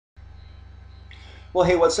Well,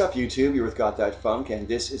 hey, what's up, YouTube? You're with gothatfunk, and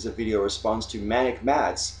this is a video response to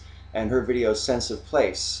Manicmads and her video Sense of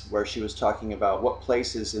Place, where she was talking about what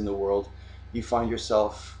places in the world you find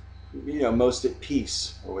yourself, most at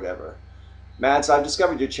peace or whatever. Mads, I've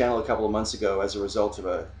discovered your channel a couple of months ago as a result of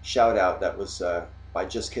a shout out that was by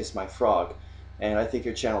Just Kiss My Frog, and I think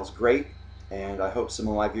your channel is great, and I hope some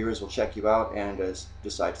of my viewers will check you out and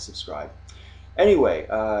decide to subscribe. Anyway,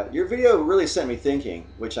 your video really sent me thinking,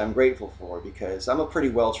 which I'm grateful for because I'm a pretty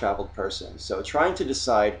well-traveled person. So trying to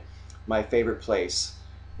decide my favorite place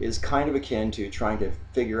is kind of akin to trying to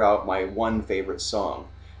figure out my one favorite song.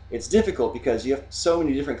 It's difficult because you have so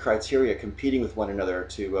many different criteria competing with one another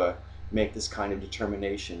to make this kind of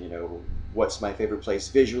determination. What's my favorite place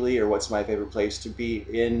visually, or what's my favorite place to be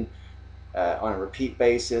in on a repeat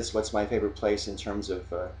basis? What's my favorite place in terms of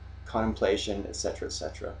contemplation, etc.,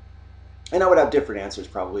 etc. And I would have different answers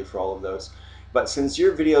probably for all of those. But since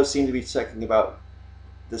your videos seem to be talking about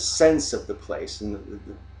the sense of the place and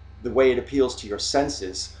the way it appeals to your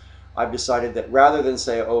senses, I've decided that rather than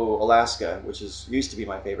say, oh, Alaska, which used to be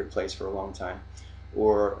my favorite place for a long time,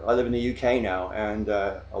 or I live in the UK now, and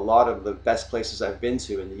a lot of the best places I've been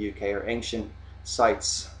to in the UK are ancient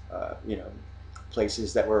sites,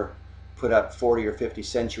 places that were put up 40 or 50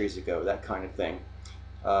 centuries ago, that kind of thing.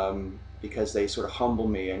 Because they sort of humble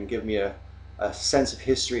me and give me a sense of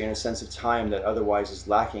history and a sense of time that otherwise is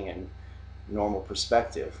lacking in normal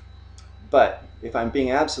perspective. But if I'm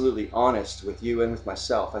being absolutely honest with you and with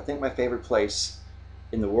myself, I think my favorite place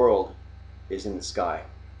in the world is in the sky.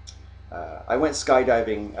 I went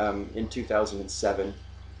skydiving in 2007,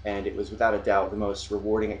 and it was without a doubt the most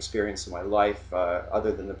rewarding experience of my life,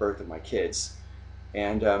 other than the birth of my kids.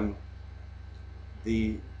 And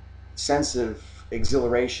the sense of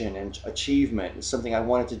exhilaration and achievement is something I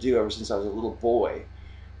wanted to do ever since I was a little boy.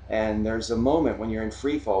 And there's a moment when you're in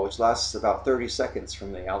free fall, which lasts about 30 seconds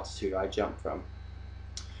from the altitude I jumped from.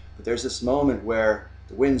 But there's this moment where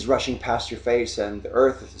the wind's rushing past your face and the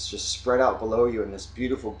earth is just spread out below you in this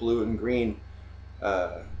beautiful blue and green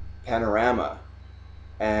panorama.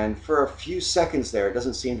 And for a few seconds there, it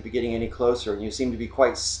doesn't seem to be getting any closer, and you seem to be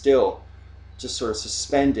quite still, just sort of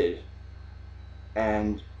suspended.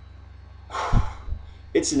 And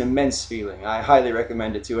it's an immense feeling. I highly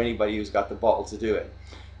recommend it to anybody who's got the ball to do it.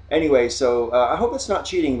 Anyway, so I hope it's not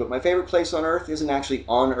cheating, but my favorite place on Earth isn't actually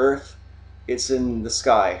on Earth. It's in the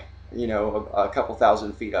sky, a couple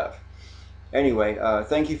thousand feet up. Anyway,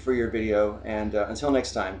 thank you for your video, and until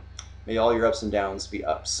next time, may all your ups and downs be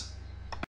ups.